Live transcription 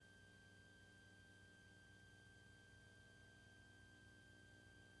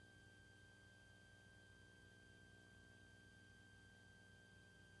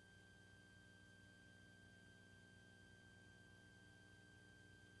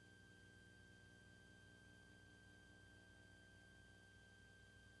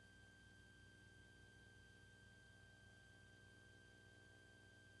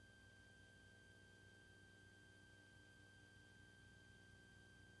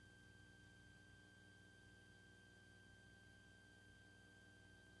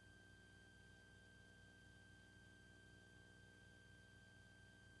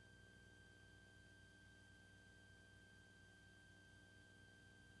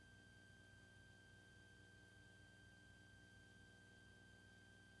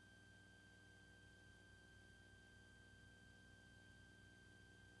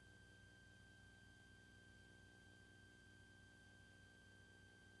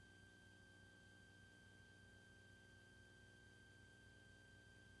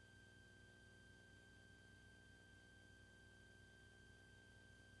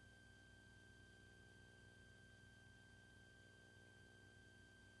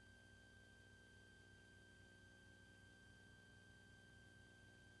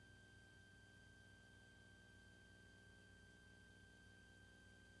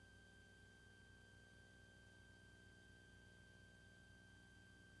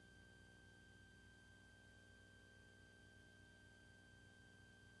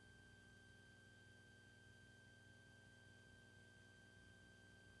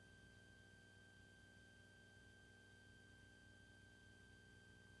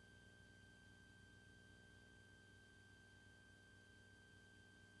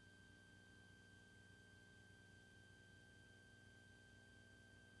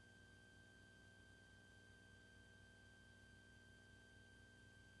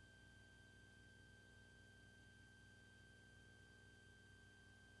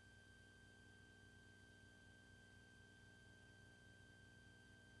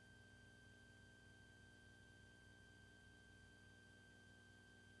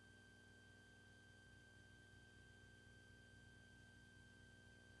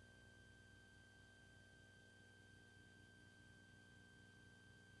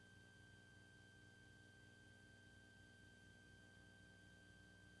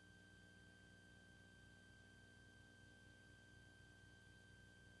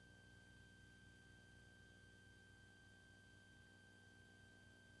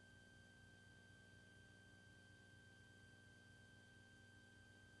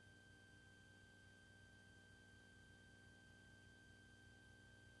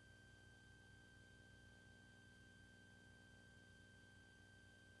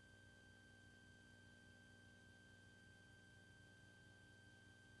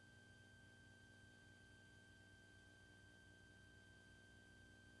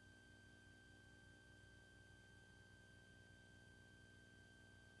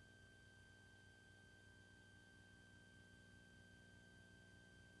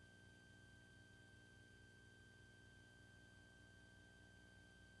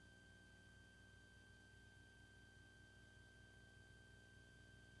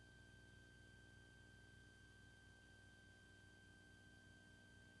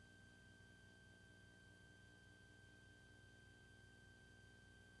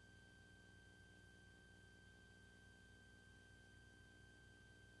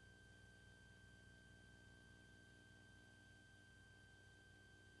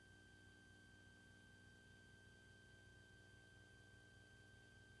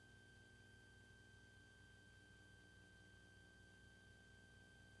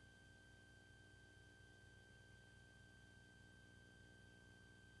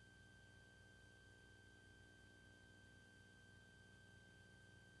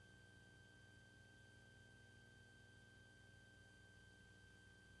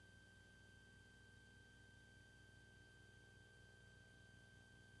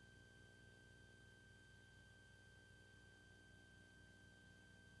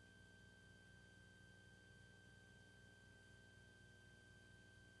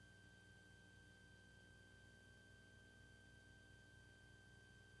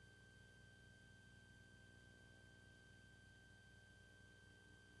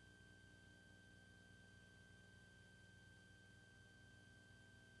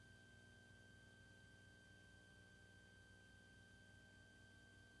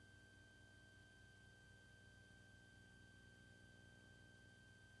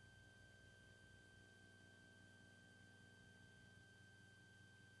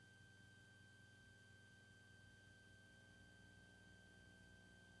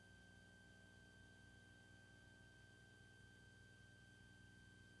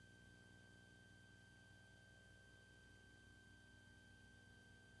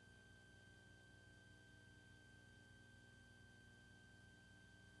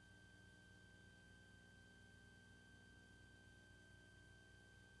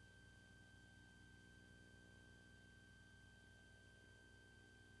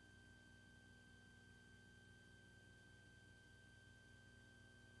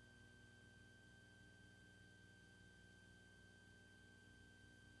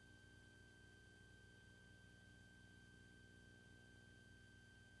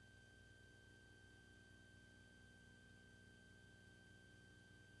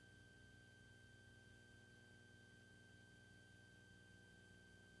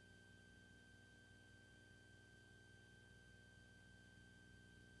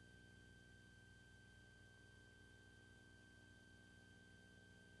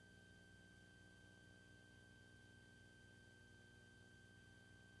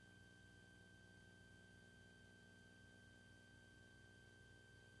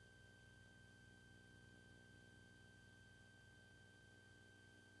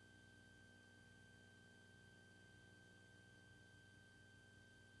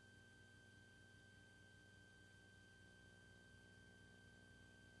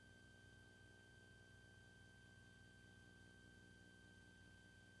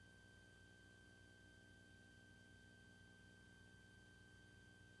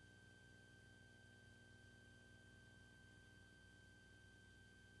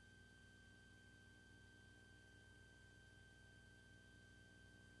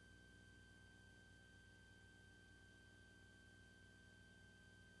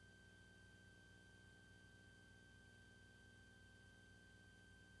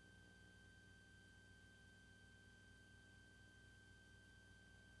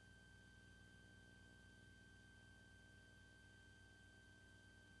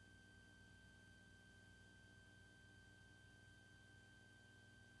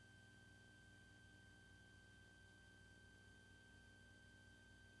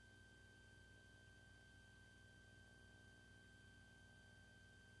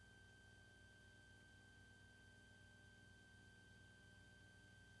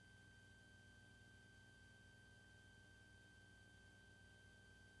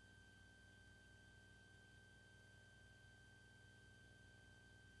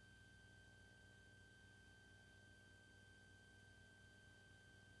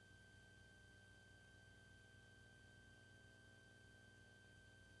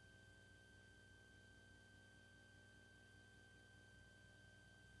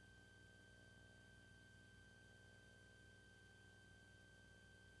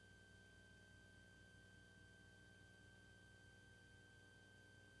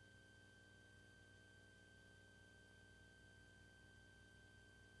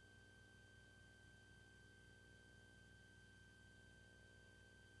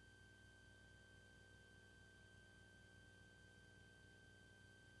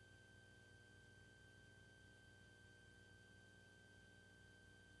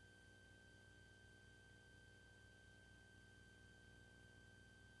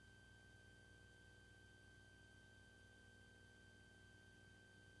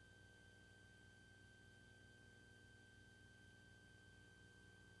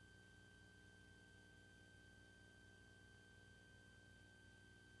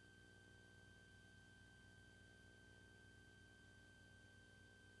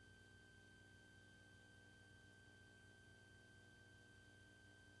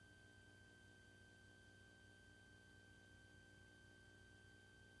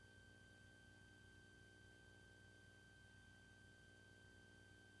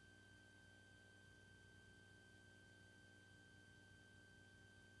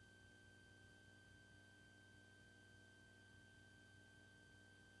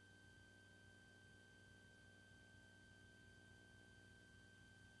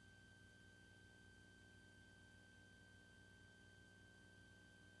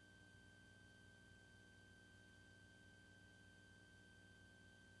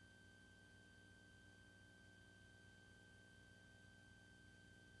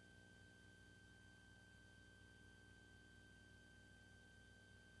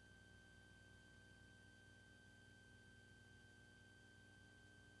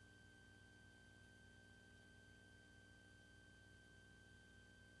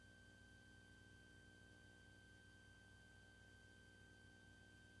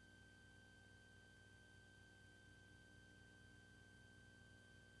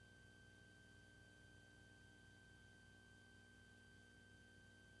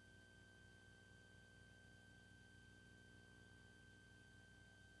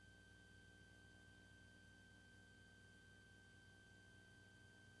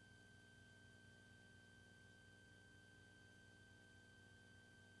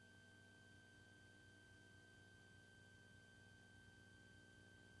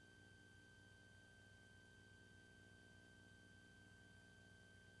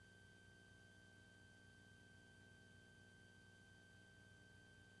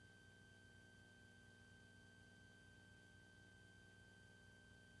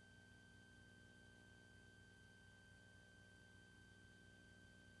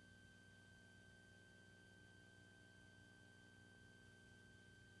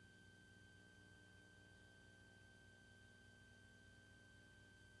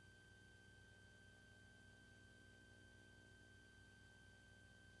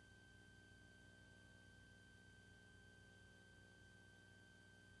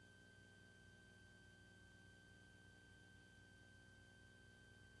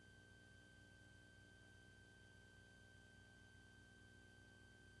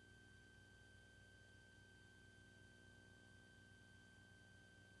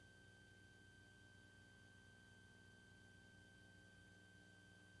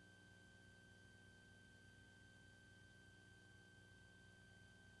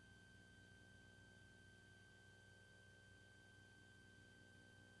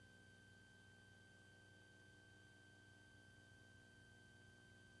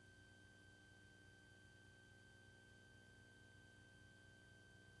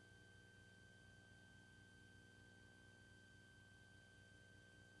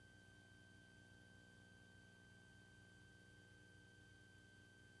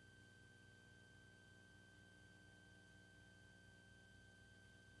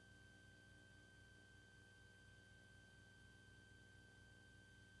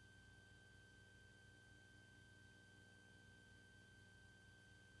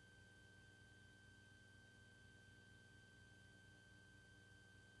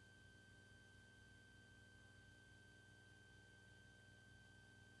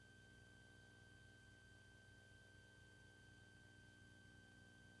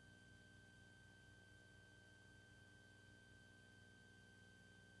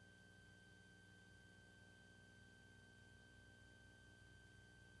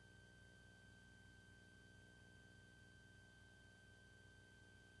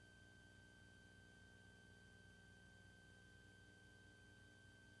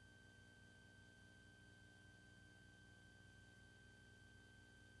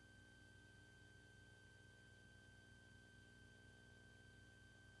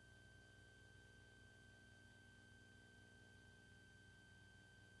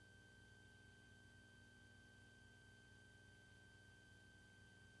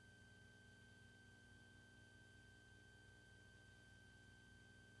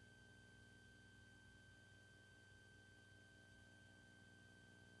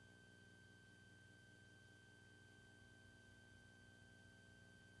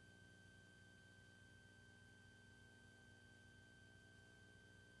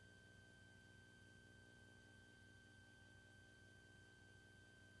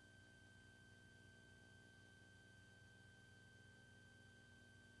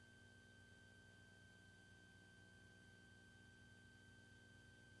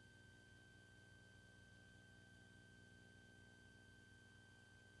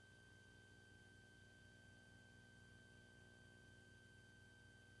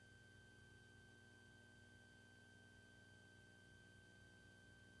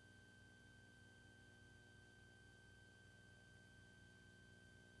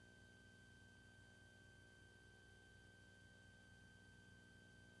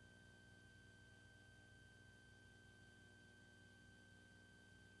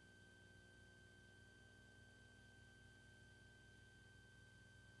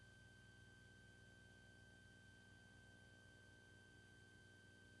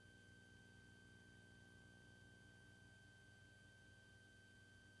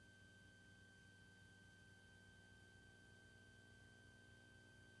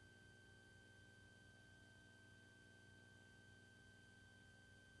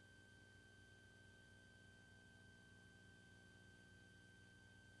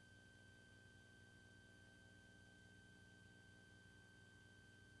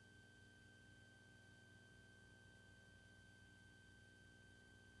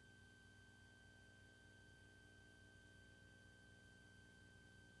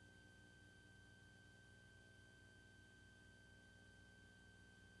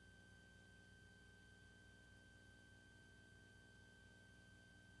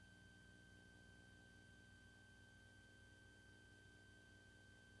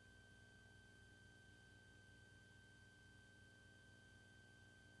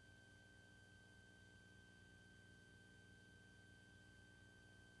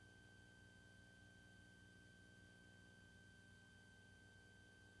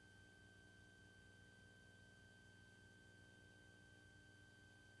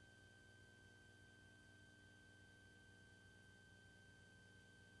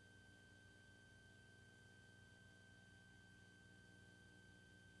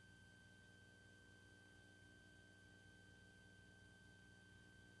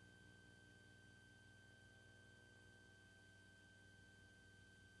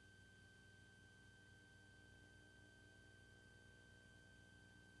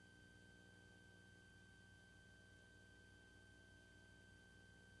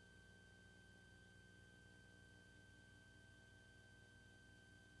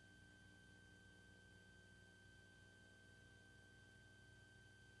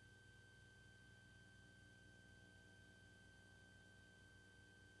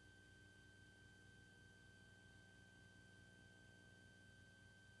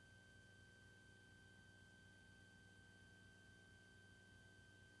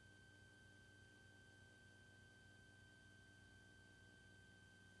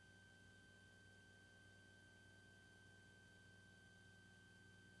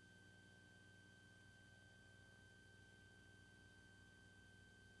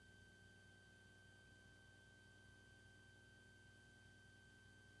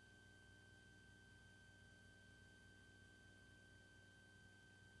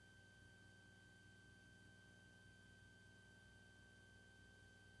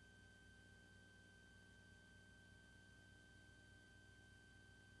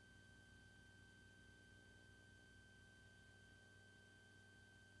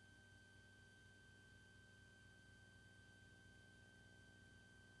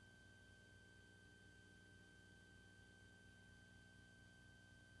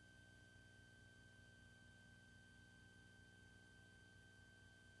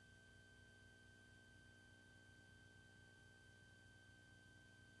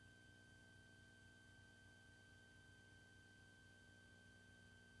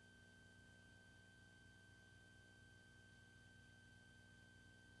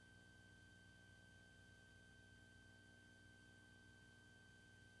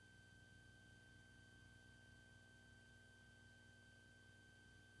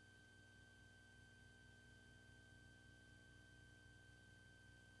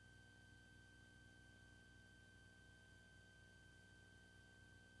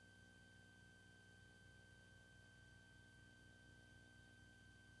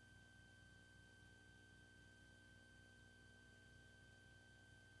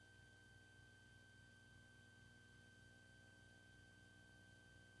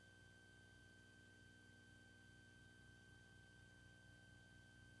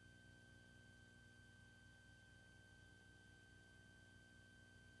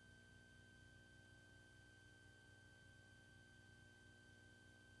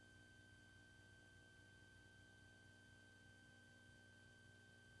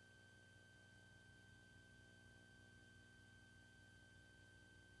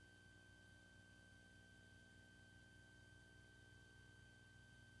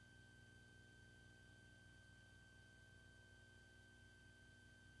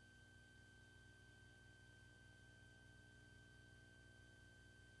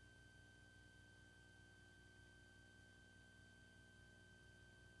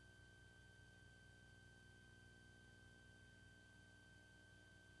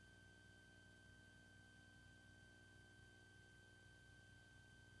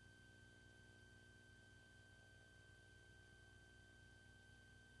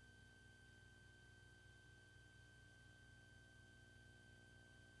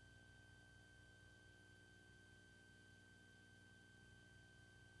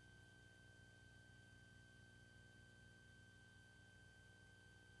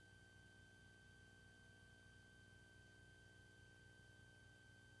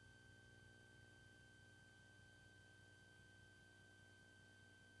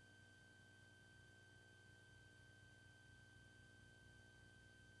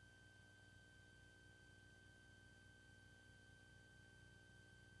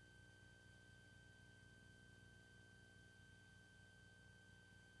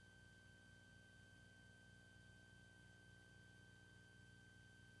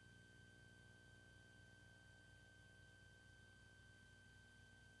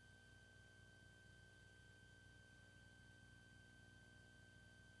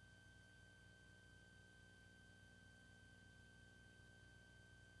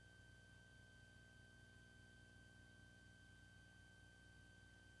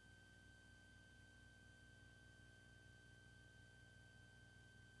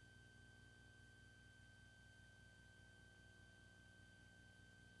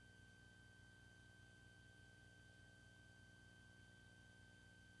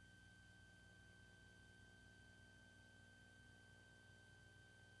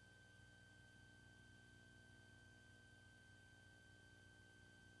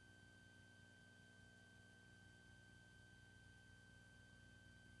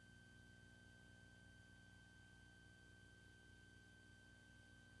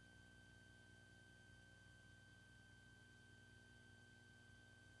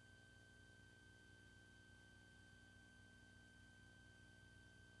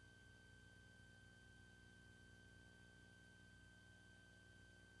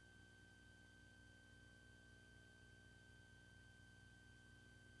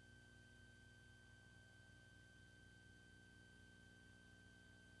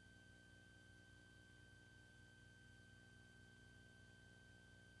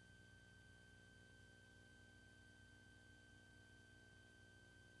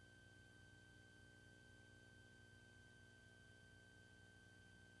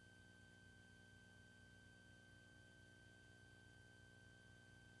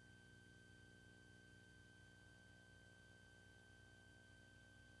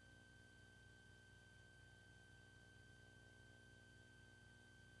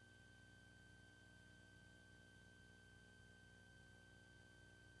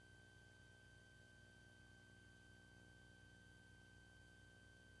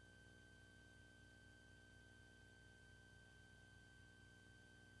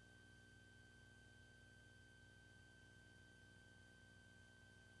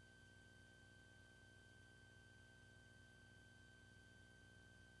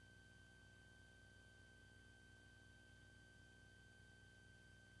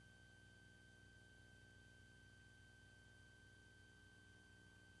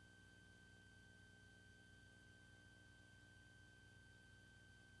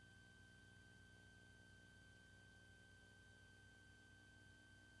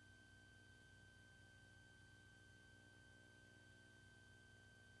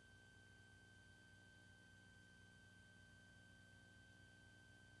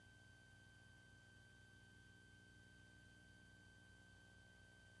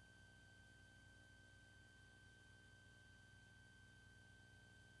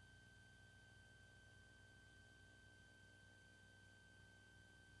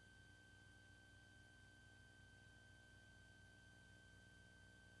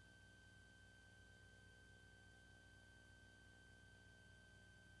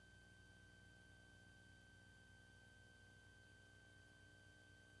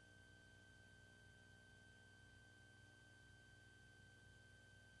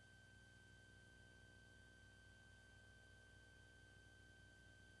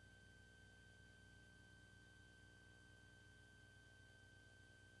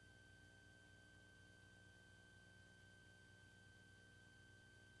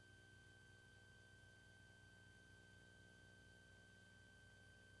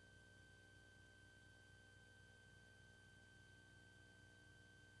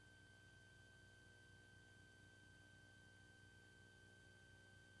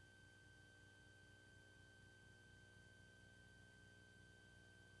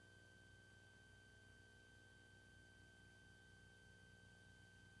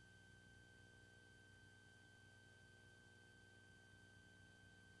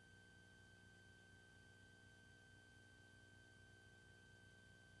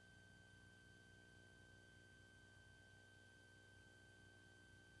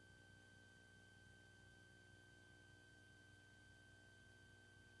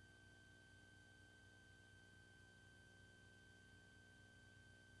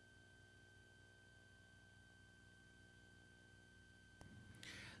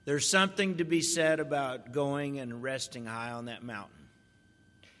There's something to be said about going and resting high on that mountain.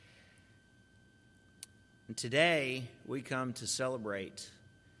 And today, we come to celebrate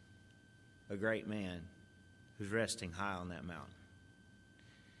a great man who's resting high on that mountain.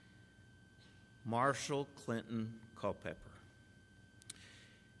 Marshall Clinton Culpepper.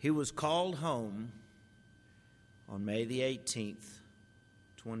 He was called home on May the 18th,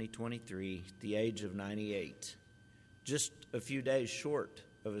 2023, at the age of 98, just a few days short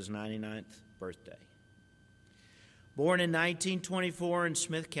of his 99th birthday. Born in 1924 in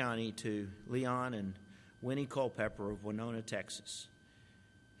Smith County to Leon and Winnie Culpepper of Winona, Texas.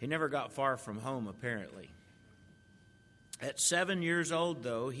 He never got far from home, apparently. At 7 years old,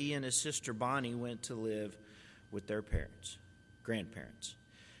 though, he and his sister Bonnie went to live with their grandparents.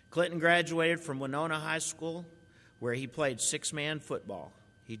 Clinton graduated from Winona High School, where he played six-man football.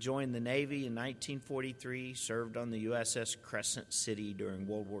 He joined the Navy in 1943, served on the USS Crescent City during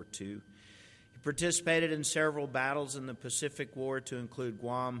World War II. He participated in several battles in the Pacific War, to include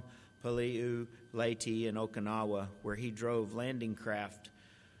Guam, Paliu, Leyte, and Okinawa, where he drove landing craft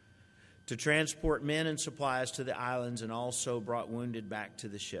to transport men and supplies to the islands and also brought wounded back to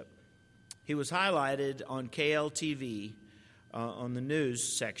the ship. He was highlighted on KLTV on the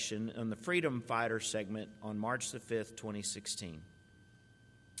news section on the Freedom Fighter segment on March the 5th, 2016.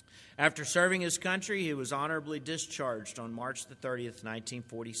 After serving his country, he was honorably discharged on March the 30th,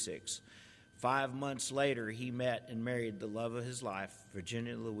 1946. 5 months later, he met and married the love of his life,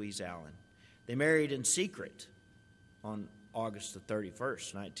 Virginia Louise Allen. They married in secret on August the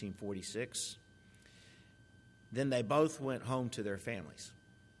 31st, 1946. Then they both went home to their families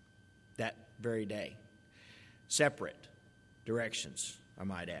that very day. Separate directions, I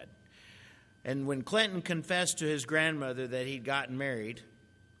might add. And when Clinton confessed to his grandmother that he'd gotten married,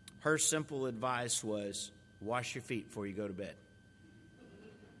 her simple advice was, wash your feet before you go to bed.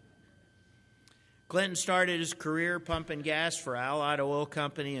 Clinton started his career pumping gas for Allied Oil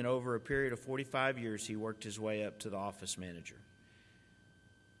Company, and over a period of 45 years, he worked his way up to the office manager.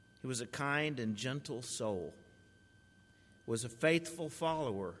 He was a kind and gentle soul, was a faithful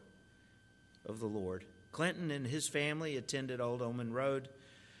follower of the Lord. Clinton and his family attended Old Oman Road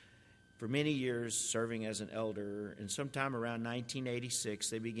for many years, serving as an elder, and sometime around 1986,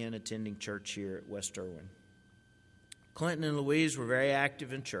 they began attending church here at West Irwin. Clinton and Louise were very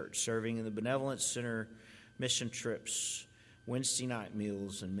active in church, serving in the Benevolence Center, mission trips, Wednesday night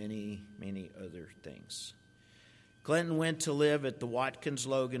meals, and many, many other things. Clinton went to live at the Watkins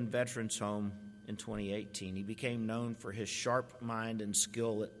Logan Veterans Home in 2018. He became known for his sharp mind and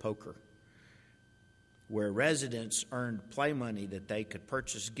skill at poker, where residents earned play money that they could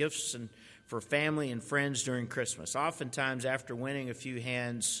purchase gifts for family and friends during Christmas. Oftentimes, after winning a few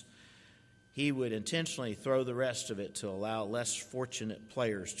hands, he would intentionally throw the rest of it to allow less fortunate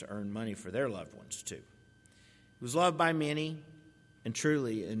players to earn money for their loved ones, too. He was loved by many and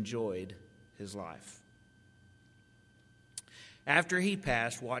truly enjoyed his life. After he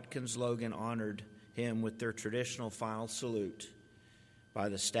passed, Watkins Logan honored him with their traditional final salute by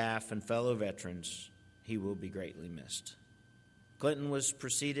the staff and fellow veterans. He will be greatly missed. Clinton was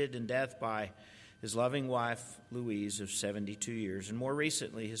preceded in death by his loving wife, Louise, of 72 years, and more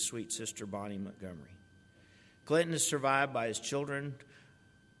recently, his sweet sister, Bonnie Montgomery. Clinton is survived by his children,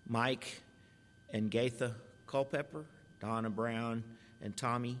 Mike and Gaitha Culpepper, Donna Brown, and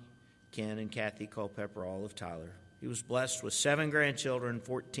Tommy, Ken, and Kathy Culpepper, all of Tyler. He was blessed with 7 grandchildren,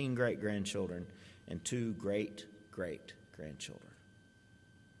 14 great-grandchildren, and 2 great-great-grandchildren.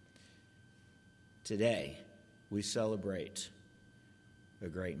 Today, we celebrate a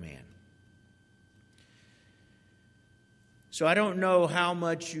great man. So I don't know how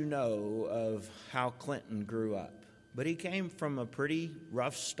much you know of how Clinton grew up, but he came from a pretty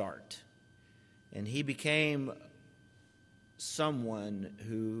rough start, and he became someone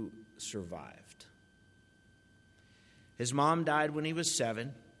who survived. His mom died when he was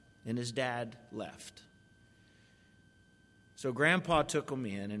 7, and his dad left. So Grandpa took him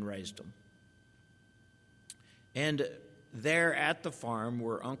in and raised him. And there at the farm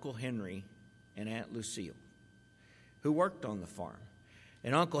were Uncle Henry and Aunt Lucille, who worked on the farm.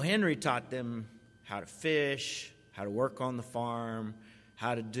 And Uncle Henry taught them how to fish, how to work on the farm,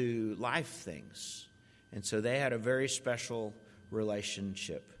 how to do life things. And so they had a very special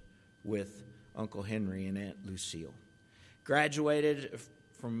relationship with Uncle Henry and Aunt Lucille. Graduated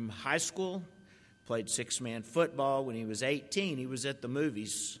from high school, played six-man football. When he was 18, he was at the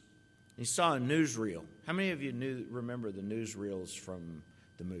movies. He saw a newsreel. How many of you remember the newsreels from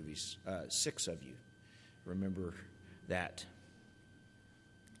the movies? 6 of you remember that.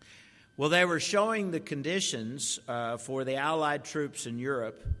 Well, they were showing the conditions for the Allied troops in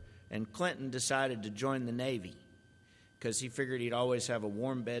Europe, and Clinton decided to join the Navy because he figured he'd always have a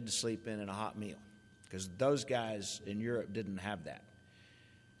warm bed to sleep in and a hot meal, because those guys in Europe didn't have that.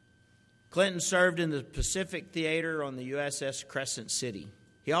 Clinton served in the Pacific Theater on the USS Crescent City.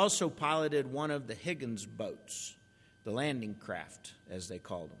 He also piloted one of the Higgins boats, the landing craft, as they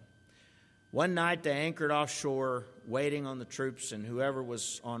called them. One night they anchored offshore, waiting on the troops, and whoever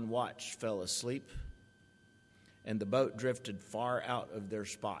was on watch fell asleep, and the boat drifted far out of their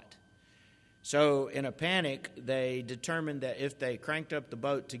spot. So in a panic, they determined that if they cranked up the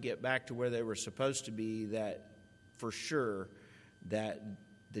boat to get back to where they were supposed to be, that for sure that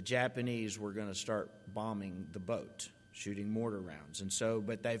the Japanese were going to start bombing the boat, shooting mortar rounds. And so,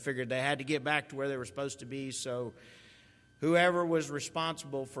 but they figured they had to get back to where they were supposed to be, so whoever was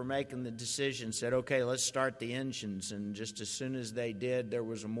responsible for making the decision said, okay, let's start the engines. And just as soon as they did, there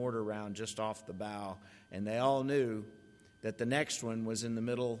was a mortar round just off the bow, and they all knew that the next one was in the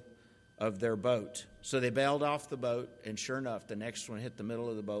middle of their boat. So they bailed off the boat, and sure enough, the next one hit the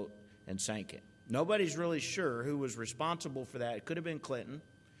middle of the boat and sank it. Nobody's really sure who was responsible for that. It could have been Clinton.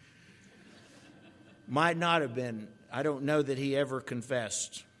 Might not have been. I don't know that he ever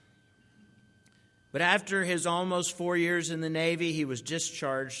confessed. But after his almost 4 years in the Navy, he was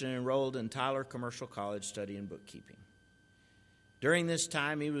discharged and enrolled in Tyler Commercial College studying bookkeeping. During this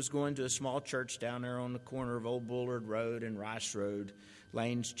time, he was going to a small church down there on the corner of Old Bullard Road and Rice Road,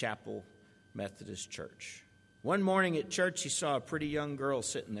 Lane's Chapel Methodist Church. One morning at church, he saw a pretty young girl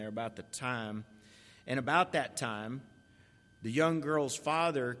sitting there about that time, the young girl's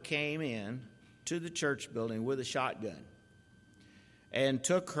father came in to the church building with a shotgun and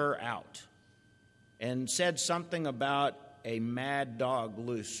took her out and said something about a mad dog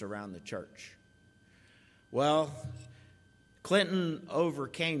loose around the church. Well, Clinton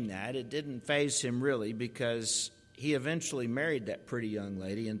overcame that. It didn't faze him really, because he eventually married that pretty young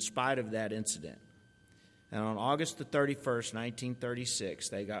lady in spite of that incident. And on August the 31st, 1936,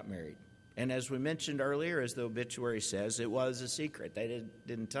 they got married. And as we mentioned earlier, as the obituary says, it was a secret. They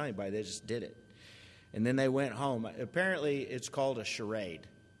didn't tell anybody. They just did it. And then they went home. Apparently, it's called a charade.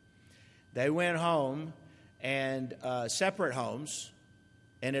 They went home, and separate homes,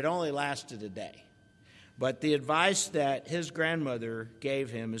 and it only lasted a day. But the advice that his grandmother gave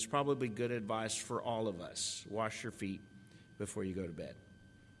him is probably good advice for all of us. Wash your feet before you go to bed.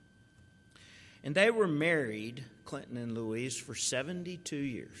 And they were married, Clinton and Louise, for 72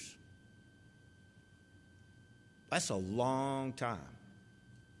 years. That's a long time.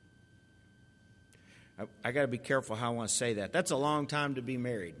 I got to be careful how I want to say that. That's a long time to be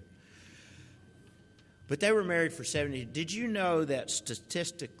married. But they were married for 70. Did you know that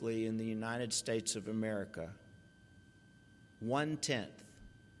statistically in the United States of America, 1/10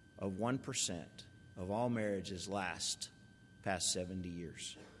 of 1% of all marriages last past 70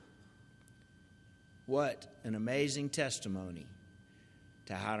 years? What an amazing testimony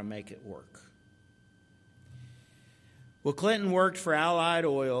to how to make it work. Well, Clinton worked for Allied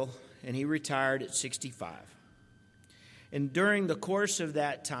Oil, and he retired at 65. And during the course of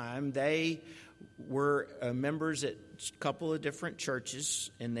that time, they were members at a couple of different churches,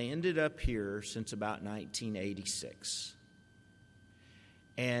 and they ended up here since about 1986.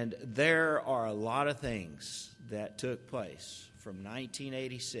 And there are a lot of things that took place from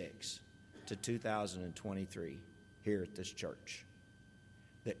 1986 to 2023 here at this church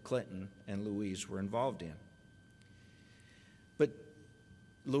that Clinton and Louise were involved in. But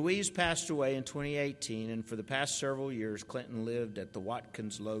Louise passed away in 2018, and for the past several years, Clinton lived at the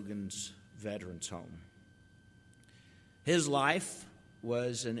Watkins Logan's Veterans Home. His life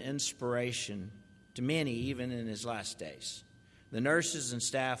was an inspiration to many, even in his last days. The nurses and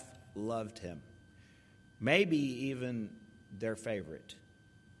staff loved him, maybe even their favorite.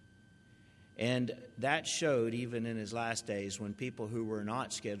 And that showed even in his last days when people who were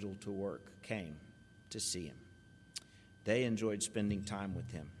not scheduled to work came to see him. They enjoyed spending time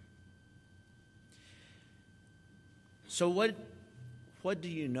with him. So what do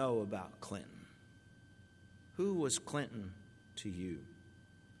you know about Clinton? Who was Clinton to you?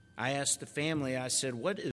 I asked the family, I said, what is